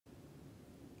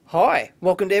Hi,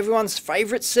 welcome to everyone's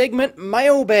favourite segment,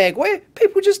 Mailbag, where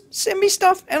people just send me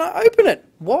stuff and I open it.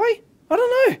 Why? I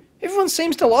don't know. Everyone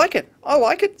seems to like it. I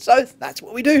like it, so that's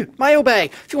what we do.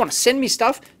 Mailbag. If you want to send me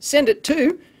stuff, send it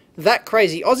to That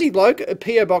Crazy Aussie Bloke,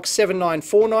 PO Box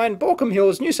 7949, Balcombe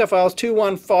Hills, New South Wales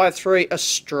 2153,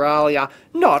 Australia,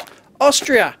 not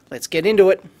Austria. Let's get into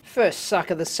it. First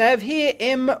suck of the sav here,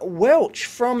 M. Welch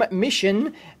from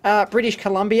Mission, British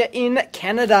Columbia in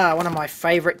Canada, one of my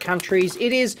favourite countries.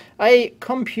 It is a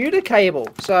computer cable,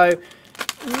 so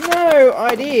no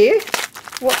idea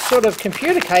what sort of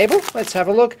computer cable. Let's have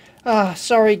a look.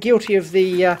 Sorry, guilty of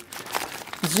the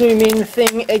zoom in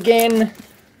thing again.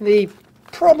 The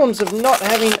problems of not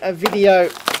having a video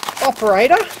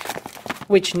operator,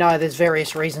 which no, there's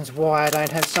various reasons why I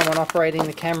don't have someone operating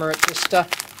the camera. It just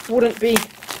wouldn't be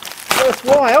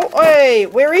worthwhile. Hey,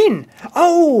 we're in.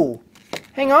 Oh,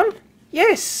 hang on.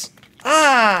 Yes.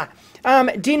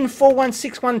 DIN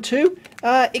 41612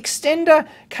 extender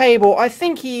cable. I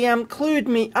think he clued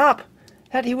me up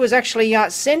that he was actually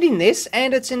sending this,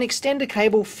 and it's an extender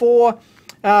cable for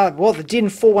well, the DIN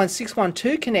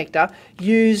 41612 connector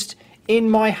used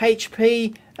in my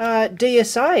HP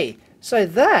DSA. So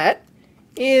that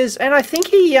is, and I think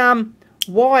he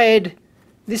wired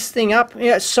this thing up,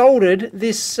 soldered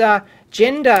this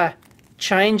gender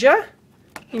changer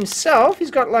himself.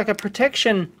 He's got like a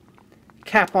protection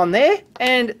cap on there,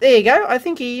 and there you go. I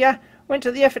think he went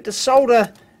to the effort to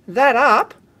solder that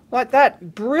up like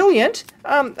that. Brilliant.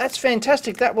 That's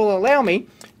fantastic. That will allow me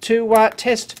to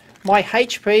test my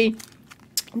HP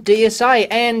DSA,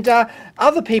 and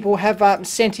other people have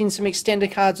sent in some extender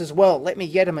cards as well. Let me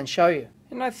get them and show you.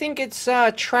 And I think it's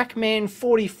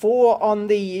Trackman44 on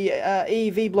the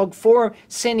EEVblog forum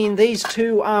sending these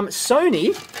to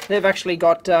Sony. They've actually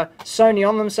got Sony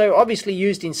on them, so obviously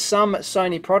used in some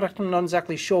Sony product. I'm not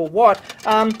exactly sure what.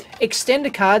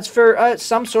 Extender cards for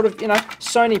some sort of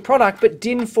Sony product, but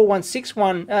DIN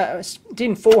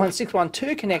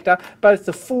 41612 connector, both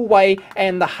the full way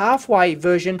and the halfway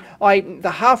version.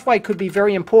 The halfway could be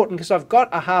very important because I've got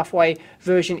a halfway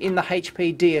version in the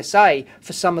HP DSA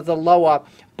for some of the lower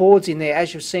boards in there,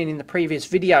 as you've seen in the previous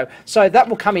video. So that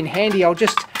will come in handy. I'll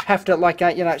just have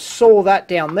to saw that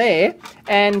down there.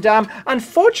 And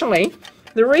unfortunately,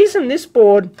 the reason this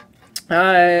board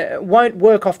won't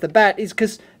work off the bat is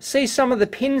because, see, some of the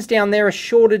pins down there are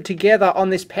shorted together on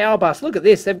this power bus. Look at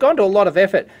this. They've gone to a lot of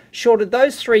effort. Shorted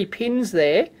those three pins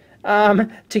there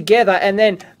together, and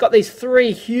then got these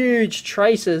three huge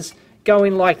traces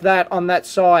going like that on that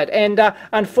side. And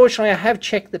unfortunately, I have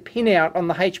checked the pin out on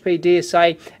the HP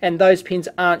DSA, and those pins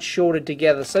aren't shorted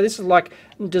together. So this is like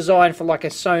designed for like a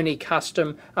Sony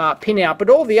custom pin out, but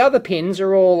all the other pins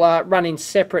are all running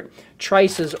separate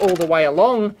traces all the way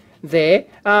along there,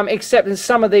 except in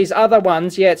some of these other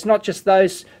ones, it's not just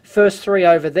those first three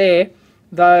over there,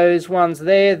 those ones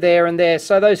there, there, and there.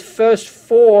 So those first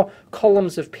four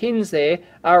columns of pins there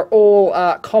are all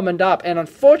commoned up, and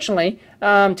unfortunately,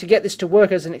 to get this to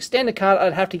work as an extender card,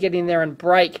 I'd have to get in there and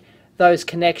break those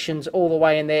connections all the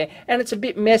way in there, and it's a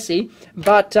bit messy,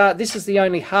 but this is the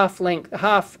only half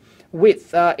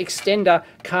width extender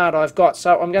card I've got,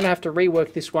 so I'm going to have to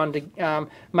rework this one to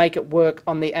make it work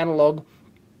on the analog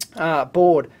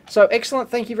board. So excellent,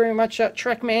 thank you very much,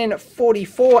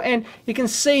 Trackman44. And you can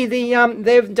see the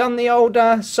they've done the old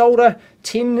solder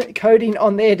tin coating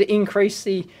on there to increase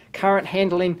the current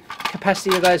handling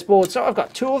capacity of those boards. So I've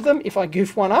got two of them if I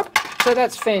goof one up, so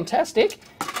that's fantastic.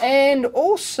 And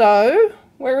also,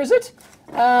 where is it?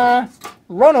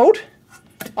 Ronald,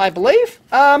 I believe,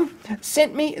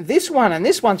 sent me this one, and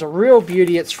this one's a real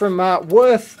beauty. It's from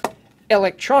Worth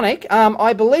Electronic.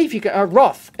 I believe you can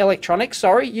Roth Electronics.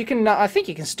 Sorry, you can. I think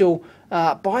you can still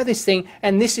buy this thing,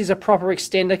 and this is a proper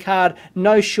extender card.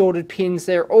 No shorted pins.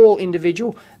 They're all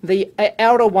individual. The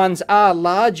outer ones are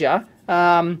larger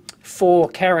for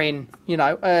carrying,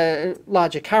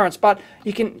 larger currents, but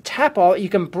you can tap or you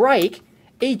can break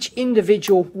each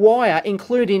individual wire,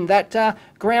 including that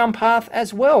ground path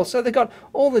as well. So they've got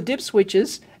all the dip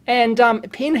switches and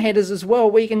pin headers as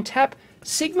well, where you can tap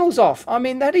signals off. I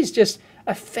mean, that is just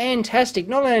a fantastic,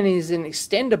 not only is it an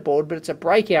extender board, but it's a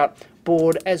breakout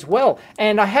board as well.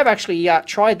 And I have actually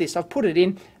tried this. I've put it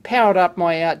in, powered up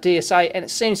my DSA, and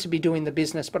it seems to be doing the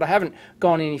business, but I haven't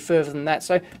gone any further than that.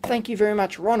 So thank you very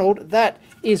much, Ronald. That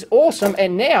is awesome.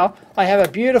 And now I have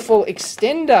a beautiful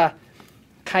extender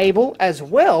cable as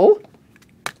well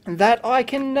that I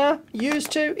can use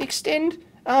to extend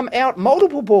out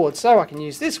multiple boards. So I can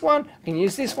use this one, I can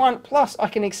use this one, plus I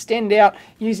can extend out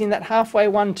using that halfway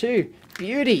one too.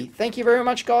 Beauty. Thank you very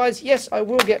much, guys. Yes, I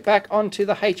will get back onto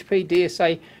the HP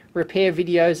DSA repair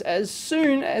videos as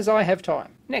soon as I have time.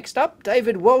 Next up,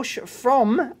 David Walsh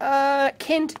from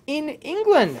Kent in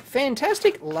England.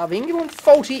 Fantastic. Love England.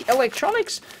 Faulty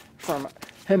electronics from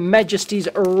Her Majesty's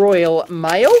Royal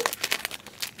Mail.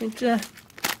 It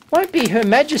won't be Her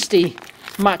Majesty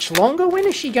much longer. When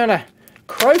is she going to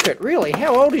croak it, really?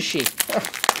 How old is she?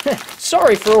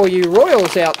 Sorry for all you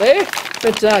royals out there,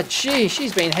 but gee,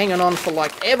 she's been hanging on for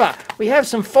like ever. We have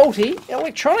some faulty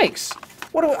electronics.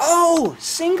 What do we... Oh,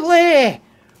 Sinclair!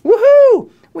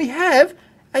 Woohoo! We have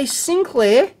a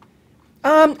Sinclair.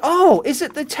 Oh, is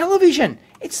it the television?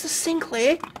 It's the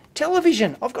Sinclair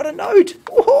television. I've got a note.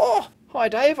 Whoa. Hi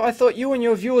Dave, I thought you and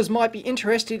your viewers might be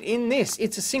interested in this.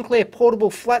 It's a Sinclair portable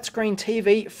flat screen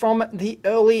TV from the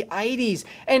early 80s.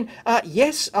 And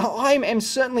yes, I am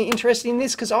certainly interested in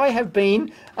this because I have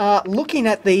been looking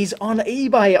at these on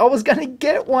eBay. I was going to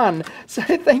get one. So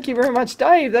thank you very much,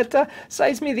 Dave. That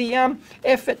saves me the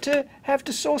effort to have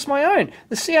to source my own.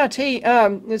 The CRT,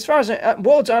 as far as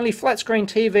world's only flat screen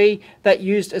TV that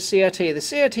used a CRT. The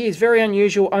CRT is very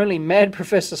unusual. Only mad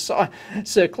Professor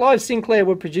Sir Clive Sinclair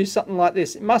would produce something like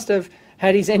this. It must have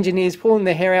had his engineers pulling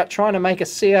their hair out trying to make a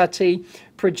CRT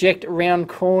project around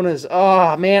corners.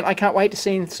 Oh man, I can't wait to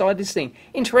see inside this thing.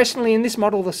 Interestingly, in this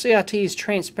model, the CRT is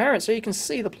transparent so you can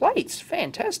see the plates.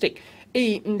 Fantastic.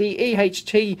 The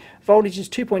EHT voltage is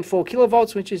 2.4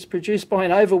 kilovolts, which is produced by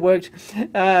an overworked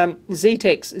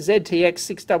ZTX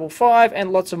 655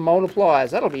 and lots of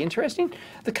multipliers. That'll be interesting.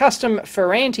 The custom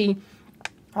Ferranti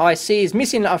IC is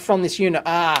missing from this unit.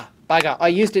 Bugger. I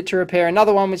used it to repair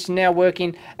another one which is now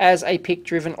working as a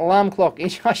PIC-driven alarm clock.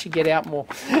 I should get out more.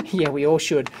 Yeah, we all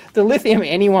should. The lithium,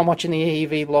 anyone watching the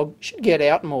EEVblog should get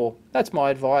out more. That's my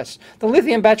advice. The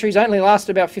lithium batteries only last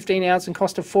about 15 hours and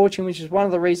cost a fortune, which is one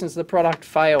of the reasons the product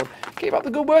failed. Keep up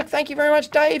the good work. Thank you very much,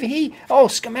 Dave.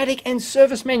 Schematic and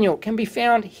service manual can be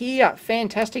found here.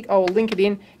 Fantastic. I will link it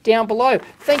in down below.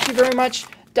 Thank you very much,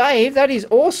 Dave. That is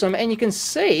awesome. And you can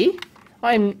see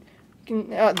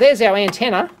there's our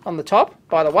antenna on the top,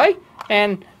 by the way,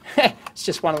 and it's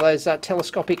just one of those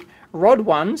telescopic rod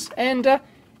ones, and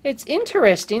it's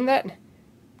interesting that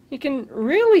you can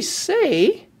really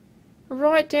see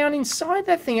right down inside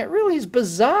that thing. It really is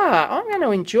bizarre. I'm going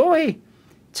to enjoy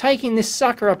taking this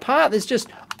sucker apart. There's just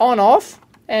on-off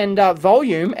and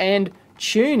volume and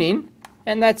tuning,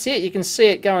 and that's it. You can see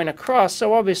it going across,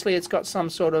 so obviously it's got some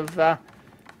sort of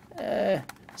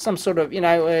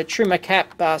trimmer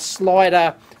cap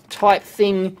slider type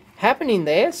thing happening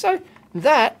there. So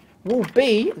that will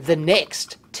be the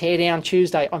next Teardown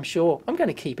Tuesday, I'm sure. I'm going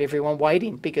to keep everyone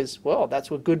waiting because, well, that's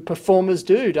what good performers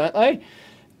do, don't they?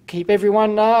 Keep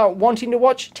everyone wanting to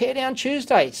watch Teardown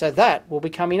Tuesday. So that will be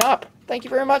coming up. Thank you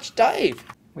very much, Dave.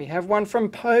 We have one from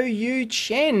Po Yu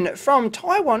Chen from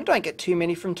Taiwan. Don't get too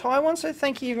many from Taiwan, so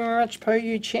thank you very much, Po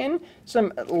Yu Chen.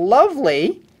 Some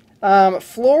lovely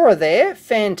flora there.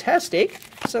 Fantastic.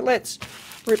 So let's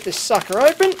rip this sucker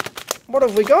open. What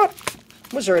have we got?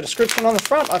 Was there a description on the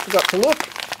front? I forgot to look.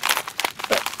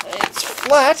 But it's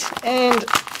flat and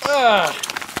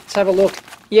let's have a look.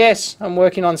 Yes, I'm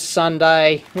working on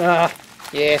Sunday.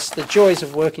 Yes, the joys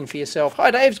of working for yourself.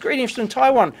 Hi Dave, greetings from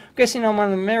Taiwan. I'm guessing I'm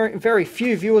one of the very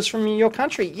few viewers from your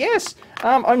country. Yes,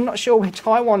 I'm not sure where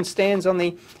Taiwan stands on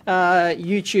the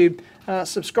YouTube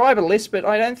subscriber list, but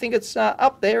I don't think it's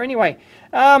up there anyway.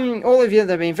 All of you that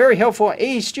have been very helpful.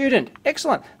 E-student,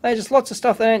 excellent. There's just lots of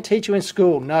stuff they don't teach you in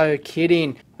school. No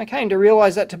kidding. I came to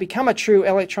realise that to become a true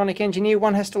electronic engineer,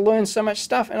 one has to learn so much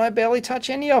stuff, and I barely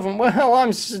touch any of them. Well,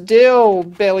 I'm still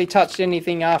barely touched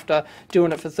anything after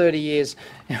doing it for 30 years.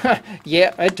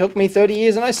 Yeah, it took me 30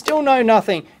 years and I still know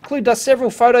nothing. Include several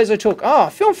photos I took.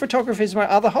 Film photography is my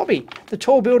other hobby. The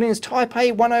tall building is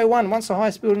Taipei 101, once the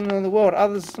highest building in the world.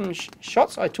 Others some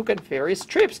shots I took at various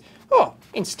trips.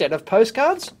 Instead of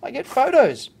postcards, I get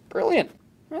photos. Brilliant.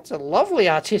 That's a lovely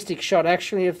artistic shot,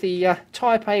 actually, of the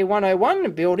Taipei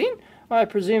 101 building. I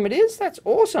presume it is. That's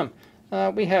awesome.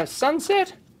 We have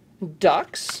sunset,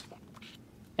 ducks,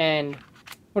 and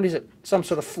what is it? Some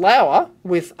sort of flower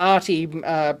with arty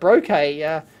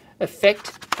bokeh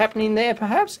effect happening there,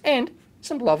 perhaps, and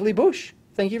some lovely bush.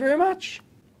 Thank you very much.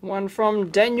 One from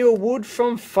Daniel Wood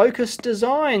from Focus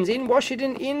Designs in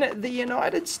Washington in the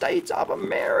United States of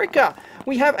America.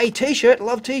 We have a t-shirt,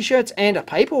 love t-shirts, and a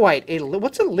paperweight.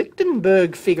 What's a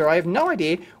Lichtenberg figure? I have no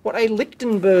idea what a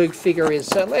Lichtenberg figure is.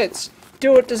 So let's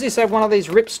do it. Does this have one of these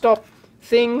rip-stop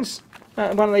things?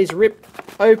 One of these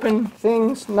rip-open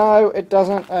things? No, it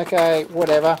doesn't. Okay,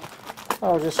 whatever.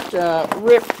 I'll just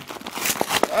rip.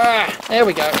 There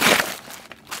we go.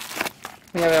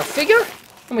 We have our figure.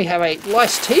 And we have a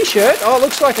nice t-shirt.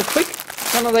 Looks like a quick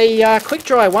One of the quick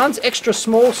dry ones, extra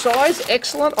small size,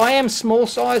 excellent. I am small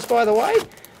size, by the way.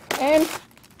 And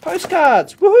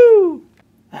postcards, woohoo!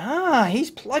 Ah, he's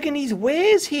plugging his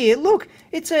wares here. Look,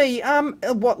 it's a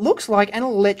what looks like an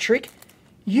electric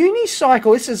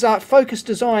unicycle. This is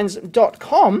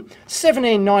focusdesigns.com,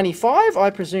 $17.95. I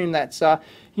presume that's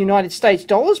United States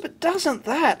dollars, but doesn't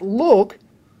that look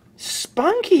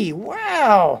spunky?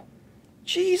 Wow.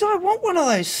 Geez, I want one of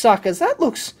those suckers. That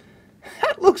looks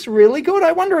really good.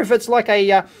 I wonder if it's like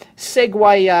a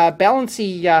Segway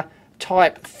balancy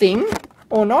type thing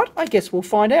or not. I guess we'll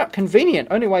find out. Convenient.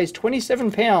 Only weighs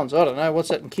 27 pounds. I don't know. What's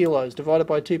that in kilos? Divided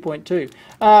by 2.2.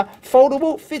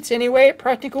 Foldable. Fits anywhere.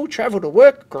 Practical. Travel to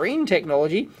work. Green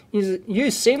technology. Used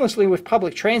seamlessly with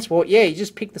public transport. Yeah, you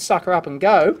just pick the sucker up and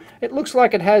go. It looks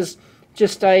like it has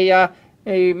just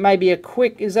maybe a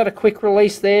quick... Is that a quick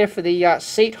release there for the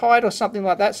seat height or something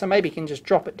like that? So maybe you can just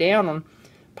drop it down on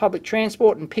public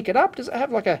transport and pick it up. Does it have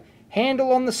like a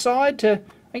handle on the side to...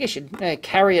 I guess you'd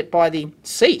carry it by the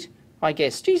seat, I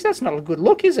guess. Geez, that's not a good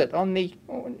look, is it? On the,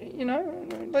 you know,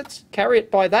 let's carry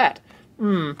it by that.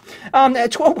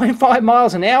 12.5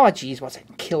 miles an hour. Geez, what's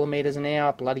that? Kilometers an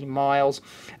hour, bloody miles.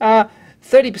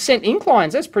 30%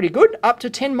 inclines, that's pretty good. Up to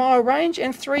 10-mile range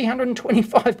and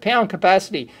 325-pound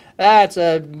capacity. That's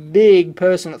a big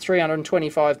person at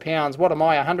 325 pounds. What am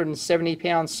I, 170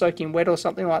 pounds soaking wet or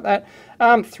something like that?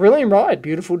 Thrilling ride,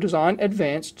 beautiful design,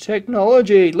 advanced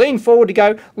technology. Lean forward to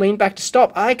go, lean back to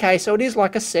stop. Okay, so it is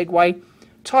like a Segway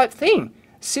type thing.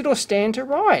 Sit or stand to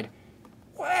ride.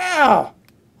 Wow,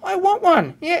 I want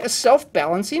one. Yeah, a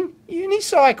self-balancing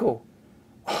unicycle.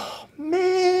 Oh,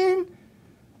 man.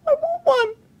 I want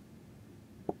one.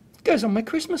 It goes on my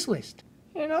Christmas list.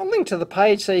 And I'll link to the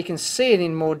page so you can see it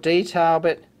in more detail,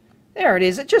 but there it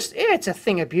is. It's a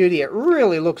thing of beauty. It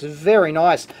really looks very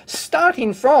nice.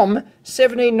 Starting from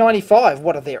 $17.95.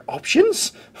 What are their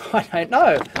options? I don't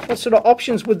know. What sort of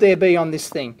options would there be on this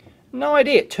thing? No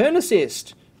idea. Turn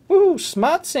assist. Ooh,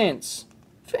 smart sense.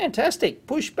 Fantastic.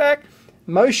 Pushback.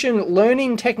 Motion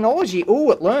learning technology.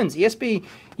 Ooh, it learns. The SBU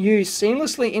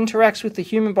seamlessly interacts with the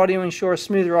human body to ensure a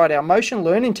smooth ride. Our motion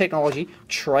learning technology,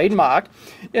 trademark,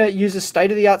 uses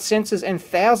state-of-the-art sensors and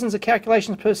thousands of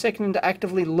calculations per second to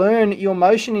actively learn your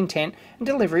motion intent and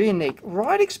deliver a unique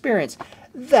ride experience.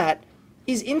 That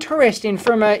is interesting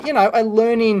from a, you know, a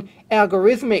learning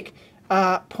algorithmic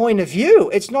point of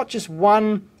view. It's not just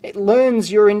one. It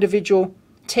learns your individual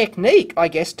technique, I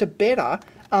guess, to better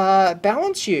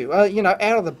balance you. You know,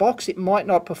 out of the box, it might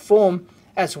not perform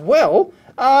as well.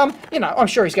 You know, I'm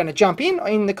sure he's going to jump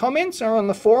in the comments or on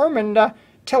the forum and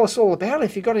tell us all about it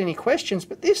if you've got any questions.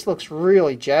 But this looks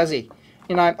really jazzy.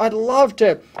 You know, I'd love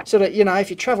to sort of, you know, if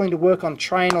you're traveling to work on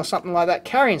train or something like that,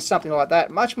 carrying something like that,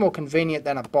 much more convenient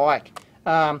than a bike.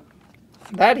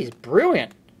 That is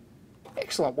brilliant.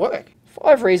 Excellent work.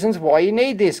 5 reasons why you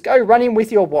need this. Go running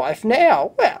with your wife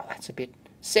now. Well, that's a bit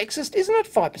sexist, isn't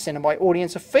it? 5% of my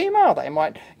audience are female. They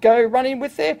might go running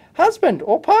with their husband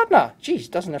or partner. Geez,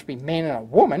 doesn't have to be a man and a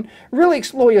woman. Really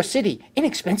explore your city.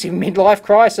 Inexpensive midlife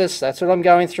crisis. That's what I'm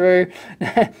going through.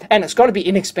 And it's got to be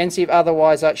inexpensive,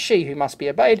 otherwise she who must be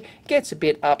obeyed gets a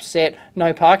bit upset.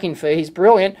 No parking fees.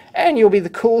 Brilliant. And you'll be the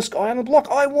coolest guy on the block.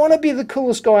 I want to be the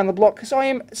coolest guy on the block because I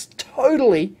am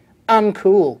totally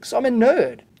uncool because I'm a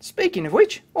nerd. Speaking of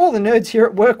which, all the nerds here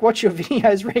at work watch your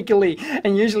videos regularly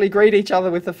and usually greet each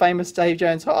other with the famous Dave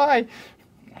Jones hi.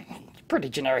 Pretty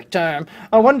generic term.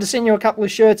 I wanted to send you a couple of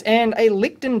shirts and a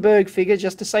Lichtenberg figure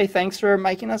just to say thanks for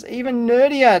making us even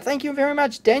nerdier. Thank you very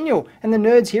much, Daniel, and the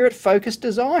nerds here at Focus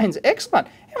Designs. Excellent.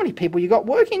 How many people you got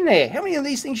working there? How many of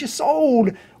these things you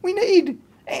sold? We need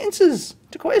answers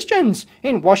to questions.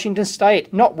 In Washington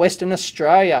State, not Western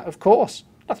Australia, of course.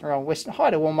 Nothing wrong with Western. Hi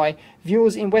to all my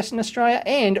viewers in Western Australia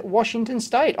and Washington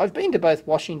State. I've been to both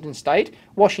Washington State,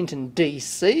 Washington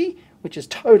DC, which is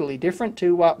totally different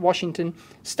to Washington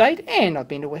State, and I've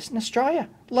been to Western Australia.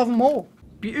 Love them all.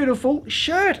 Beautiful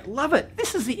shirt. Love it.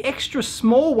 This is the extra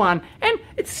small one, and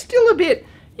it's still a bit,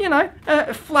 you know,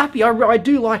 flappy. I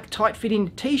do like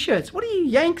tight-fitting T-shirts. What are you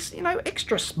Yanks? You know,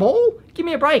 extra small? Give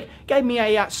me a break. Gave me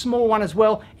a small one as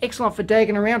well. Excellent for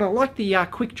dagging around. I like the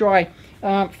quick-dry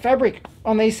fabric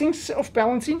on these things.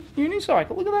 Self-balancing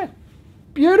unicycle. Look at that.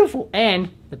 Beautiful. And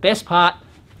the best part,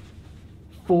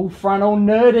 full frontal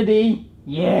nerdity.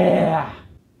 Yeah.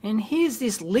 And here's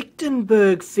this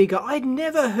Lichtenberg figure. I'd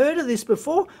never heard of this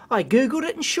before. I googled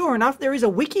it and sure enough there is a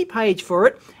wiki page for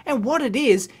it. And what it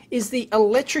is the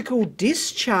electrical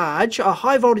discharge, a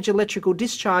high voltage electrical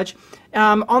discharge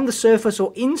on the surface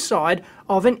or inside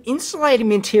of an insulating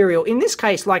material. In this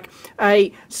case, like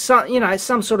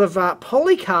some sort of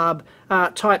polycarb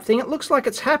type thing. It looks like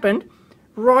it's happened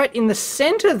right in the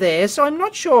center there, so I'm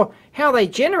not sure how they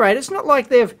generate it. It's not like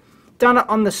they've done it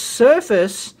on the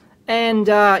surface and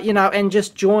you know, and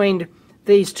just joined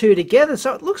these two together.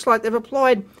 So it looks like they've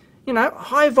applied, you know,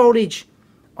 high voltage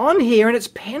on here, and it's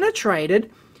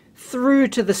penetrated through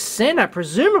to the center,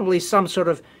 presumably some sort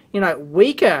of, you know,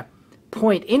 weaker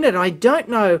point in it. I don't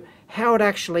know how it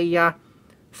actually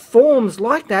forms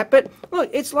like that, but look,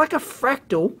 it's like a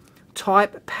fractal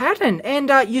type pattern,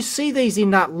 and you see these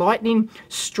in lightning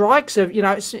strikes of, you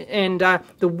know, and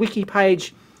the Wiki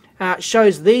page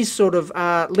shows these sort of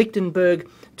Lichtenberg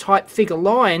type figure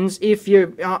lines if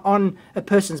you're on a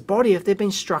person's body, if they've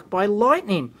been struck by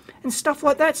lightning and stuff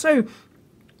like that. So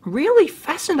really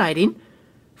fascinating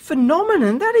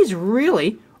phenomenon. That is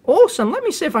really awesome. Let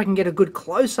me see if I can get a good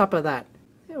close-up of that.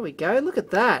 There we go. Look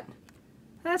at that.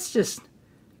 That's just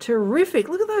terrific.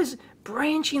 Look at those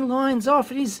branching lines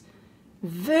off. It is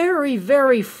very,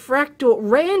 very fractal,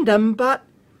 random, but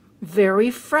very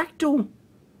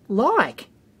fractal-like.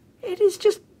 It is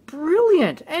just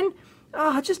brilliant. And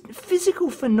just physical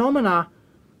phenomena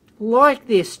like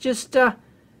this just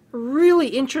really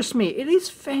interest me. It is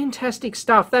fantastic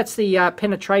stuff. That's the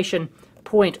penetration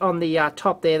point on the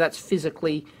top there. That's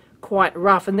physically quite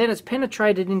rough. And then it's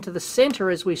penetrated into the center,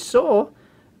 as we saw.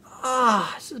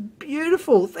 This is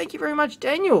beautiful. Thank you very much,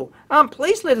 Daniel.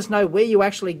 Please let us know where you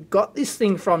actually got this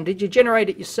thing from. Did you generate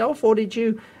it yourself, or did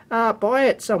you buy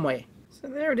it somewhere? So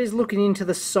there it is, looking into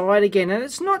the side again. And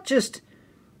it's not just,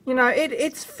 you know,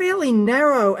 it's fairly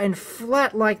narrow and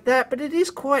flat like that, but it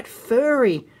is quite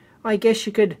furry, I guess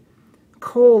you could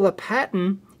call the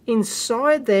pattern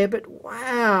inside there. But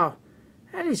wow,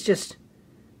 that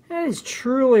is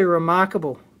truly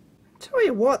remarkable. Tell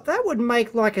you what, that would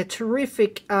make like a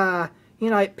terrific, you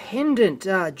know, pendant,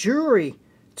 jewelry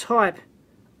type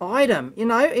item. You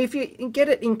know, if you get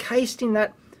it encased in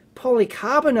that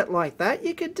polycarbonate like that,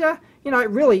 you could, you know,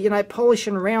 really, you know, polish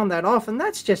and round that off, and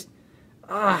that's just,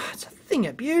 it's a thing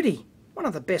of beauty. One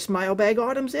of the best mailbag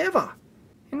items ever.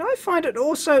 And I find it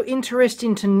also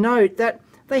interesting to note that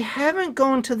they haven't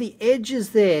gone to the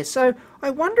edges there. So I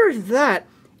wonder if that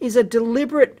is a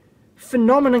deliberate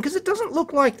phenomenon, because it doesn't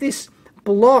look like this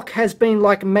block has been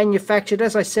like manufactured,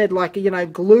 as I said, like, you know,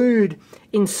 glued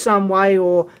in some way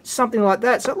or something like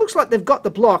that. So it looks like they've got the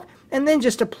block and then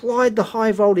just applied the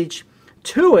high voltage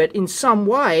to it in some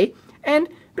way,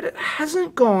 but it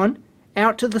hasn't gone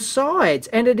out to the sides,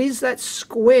 and it is that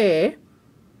square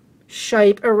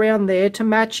shape around there to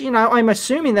match. You know, I'm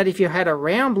assuming that if you had a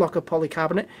round block of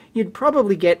polycarbonate, you'd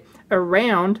probably get a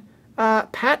round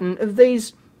pattern of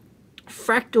these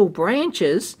fractal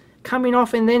branches coming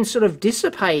off and then sort of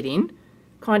dissipating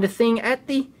kind of thing at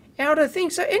the outer thing.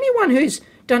 So anyone who's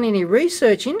done any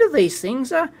research into these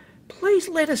things, please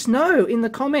let us know in the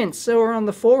comments or on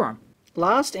the forum.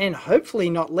 Last and hopefully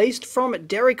not least, from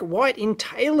Derek White in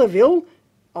Taylorville,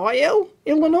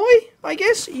 Illinois, I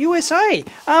guess, USA.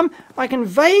 I can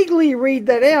vaguely read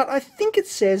that out. I think it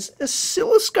says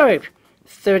oscilloscope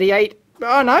 38,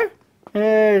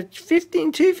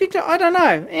 15, 250, I don't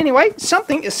know. Anyway,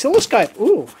 something oscilloscope.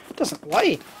 Ooh, it doesn't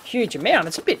weigh a huge amount.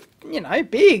 It's a bit, you know,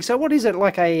 big. So what is it,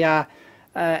 like a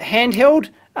handheld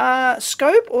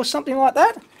scope or something like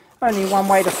that? Only one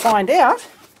way to find out.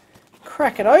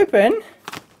 Crack it open.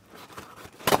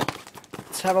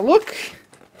 Let's have a look.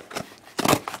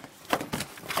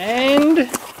 And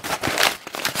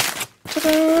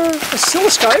ta-da,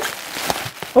 oscilloscope.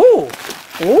 Oh,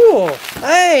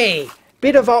 hey,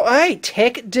 bit of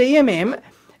Tech DMM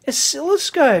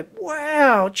oscilloscope.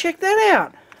 Wow, check that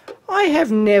out. I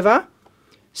have never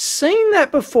seen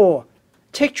that before.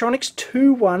 Tektronix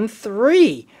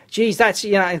 213. Geez, that's,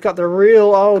 you know, it's got the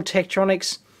real old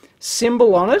Tektronix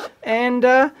symbol on it. And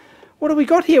what do we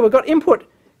got here? We've got input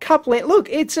coupling. Look,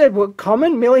 it's a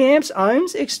common milliamps,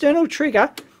 ohms, external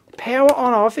trigger, power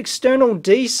on off, external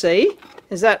DC.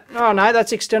 Is that, oh no,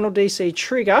 that's external DC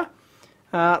trigger.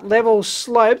 Level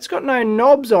slope, it's got no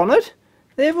knobs on it.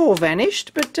 They've all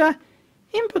vanished, but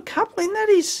input coupling, that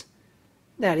is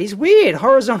weird.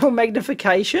 Horizontal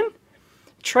magnification,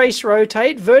 trace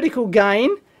rotate, vertical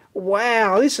gain.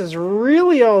 Wow, this is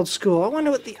really old school. I wonder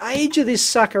what the age of this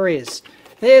sucker is.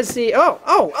 There's the,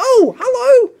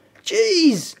 hello.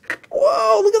 Jeez.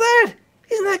 Whoa, look at that.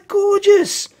 Isn't that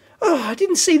gorgeous? Oh, I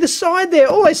didn't see the side there.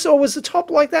 All I saw was the top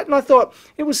like that, and I thought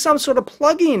it was some sort of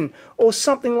plug-in or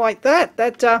something like that.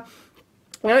 That,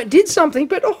 you know, it did something,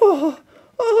 but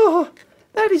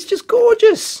that is just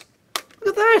gorgeous. Look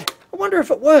at that. I wonder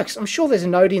if it works. I'm sure there's a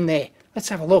note in there. Let's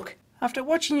have a look. After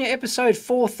watching your episode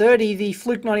 430, the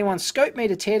Fluke 91 scope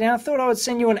meter teardown, I thought I would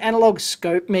send you an analog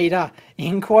scope meter,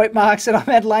 in quote marks, that I've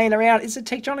had laying around. It's a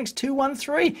Tektronix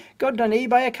 213. Got it on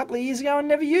eBay a couple of years ago and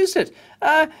never used it.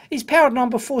 It's powered on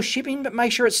before shipping, but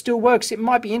make sure it still works. It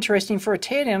might be interesting for a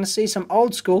teardown to see some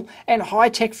old school and high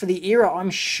tech for the era. I'm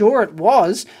sure it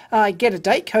was. Get a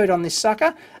date code on this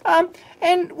sucker,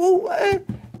 and we'll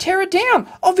tear it down.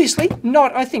 Obviously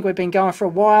not. I think we've been going for a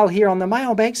while here on the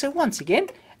mailbag, so once again,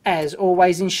 as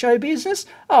always in show business,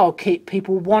 I'll keep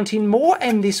people wanting more,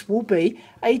 and this will be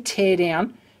a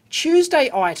Teardown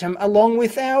Tuesday item along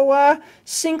with our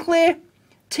Sinclair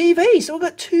TV. So we've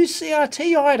got 2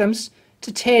 CRT items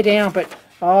to tear down, but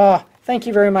thank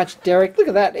you very much, Derek. Look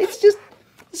at that. It's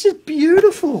just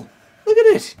beautiful. Look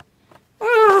at it.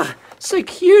 So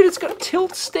cute. It's got a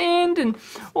tilt stand and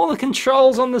all the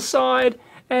controls on the side,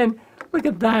 and look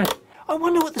at that. I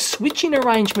wonder what the switching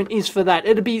arrangement is for that.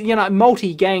 It'd be, you know,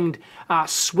 multi-ganged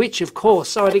switch, of course.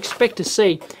 So I'd expect to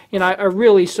see, you know, a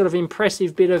really sort of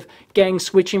impressive bit of gang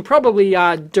switching. Probably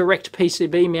direct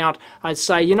PCB mount, I'd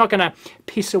say. You're not going to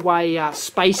piss away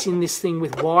space in this thing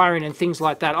with wiring and things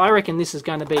like that. I reckon this is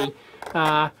going to be,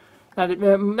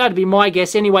 that'd be my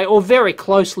guess anyway, or very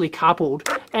closely coupled.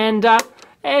 And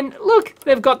look,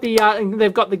 they've got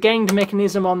the ganged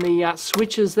mechanism on the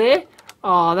switches there.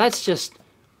 Oh, that's just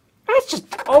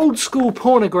old school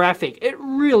pornographic. It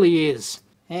really is.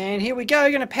 And here we go.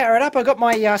 Going to power it up. I got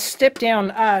my step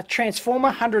down transformer,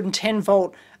 110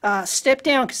 volt step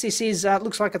down, because this is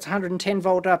looks like it's 110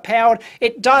 volt powered.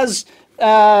 It does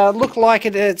look like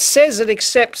it says it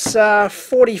accepts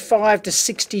 45 to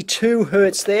 62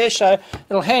 hertz there, so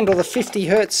it'll handle the 50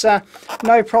 hertz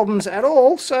no problems at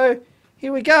all. So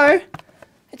here we go.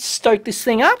 Let's stoke this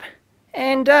thing up.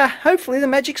 And hopefully the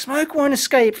magic smoke won't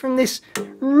escape from this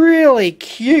really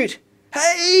cute...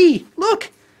 Hey,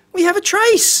 look, we have a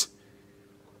trace.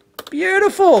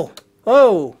 Beautiful.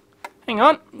 Oh, hang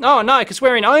on. Oh, no, because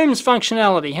we're in ohms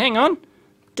functionality. Hang on.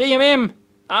 DMM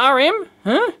RM?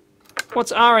 Huh?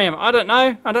 What's RM? I don't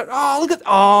know.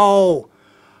 Oh,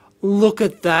 look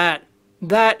at that.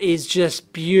 That is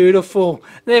just beautiful.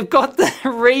 They've got the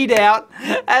readout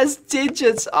as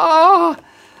digits. Oh,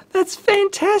 that's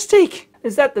fantastic.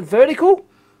 Is that the vertical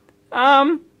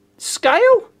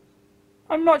scale?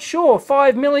 I'm not sure.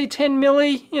 5 milli, 10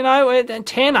 milli, you know,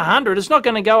 10, 100. It's not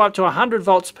going to go up to 100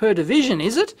 volts per division,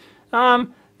 is it?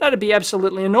 That'd be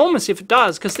absolutely enormous if it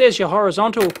does, because there's your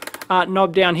horizontal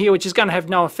knob down here, which is going to have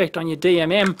no effect on your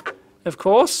DMM, of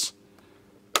course.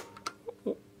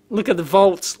 Look at the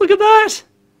volts. Look at that.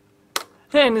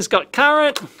 And it's got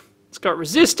current. It's got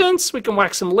resistance. We can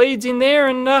whack some leads in there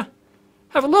and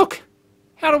have a look.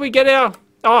 How do we get our...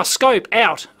 Oh, scope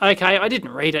out. Okay, I didn't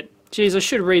read it. Jeez, I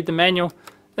should read the manual.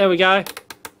 There we go.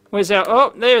 Where's our...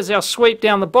 Oh, there's our sweep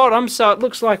down the bottom. So it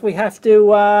looks like we have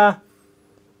to...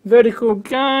 vertical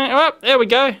go... Oh, there we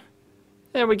go.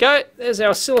 There we go. There's our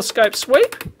oscilloscope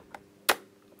sweep.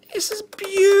 This is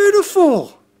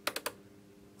beautiful.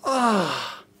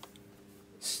 Ah,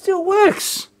 still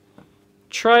works.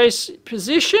 Trace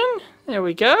position. There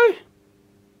we go.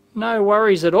 No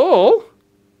worries at all.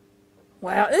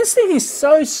 Wow, this thing is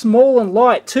so small and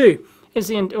light too. Is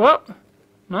the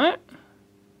no.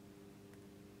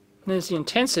 There's the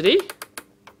intensity.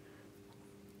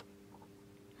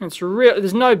 It's real.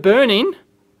 There's no burning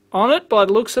on it by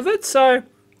the looks of it, so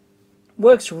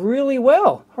works really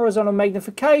well. Horizontal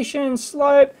magnification,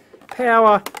 slope,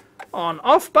 power on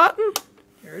off button.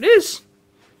 Here it is.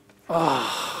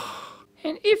 Oh.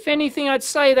 And if anything, I'd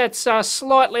say that's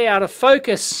slightly out of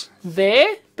focus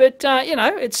there, but you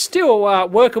know, it's still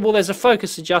workable. There's a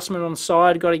focus adjustment on the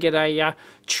side. Got to get a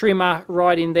trimmer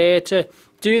right in there to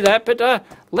do that. But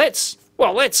let's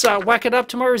whack it up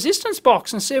to my resistance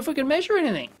box and see if we can measure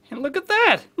anything. And look at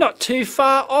that, not too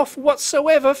far off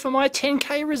whatsoever for my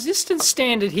 10k resistance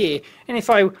standard here. And if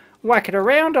I whack it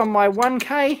around on my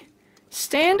 1k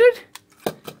standard,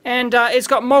 and it's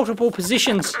got multiple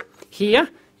positions here.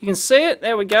 You can see it.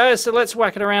 There we go. So let's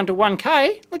whack it around to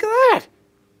 1k. Look at that.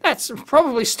 That's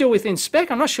probably still within spec.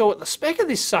 I'm not sure what the spec of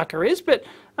this sucker is, but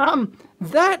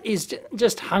that is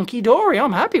just hunky-dory.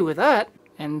 I'm happy with that.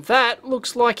 And that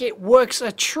looks like it works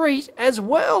a treat as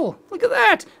well. Look at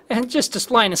that. And just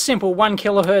displaying a simple 1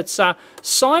 kilohertz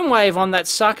sine wave on that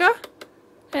sucker.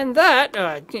 And that,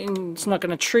 it's not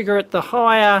going to trigger at the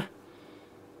higher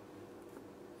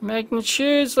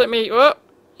magnitudes. Let me, oh,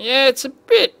 yeah, it's a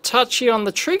bit touchy on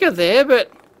the trigger there,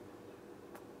 but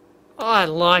I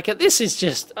like it. This is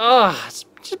just, it's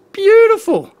just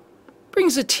beautiful.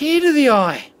 Brings a tear to the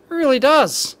eye. It really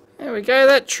does. There we go.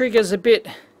 That triggers a bit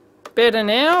better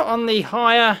now on the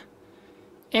higher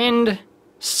end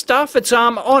stuff. It's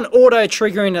on auto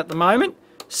triggering at the moment.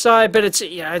 So, but it's,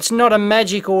 you know, it's not a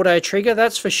magic auto trigger,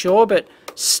 that's for sure, but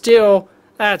still,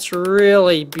 that's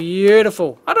really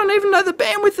beautiful. I don't even know the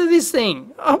bandwidth of this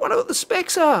thing. I wonder what the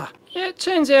specs are. Yeah, it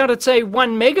turns out it's a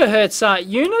 1 megahertz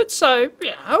unit, so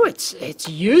you know, it's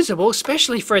usable,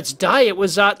 especially for its day. It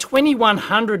was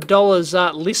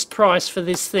 $2,100 list price for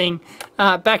this thing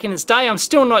back in its day. I'm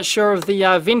still not sure of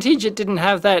the vintage. It didn't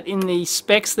have that in the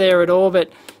specs there at all, but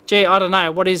gee, I don't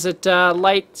know. What is it,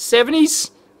 late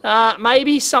 70s?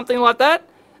 Maybe, something like that.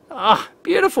 Ah,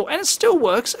 beautiful, and it still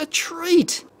works a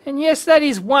treat. And yes, that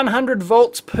is 100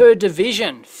 volts per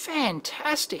division.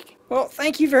 Fantastic. Well,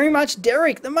 thank you very much,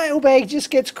 Derek. The mailbag just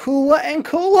gets cooler and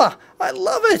cooler. I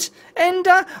love it. And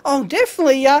I'll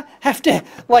definitely have to,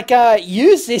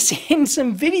 use this in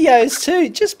some videos too,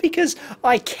 just because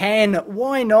I can.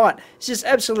 Why not? It's just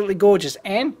absolutely gorgeous.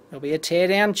 And there'll be a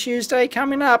Teardown Tuesday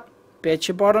coming up. Bet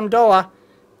your bottom dollar.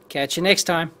 Catch you next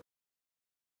time.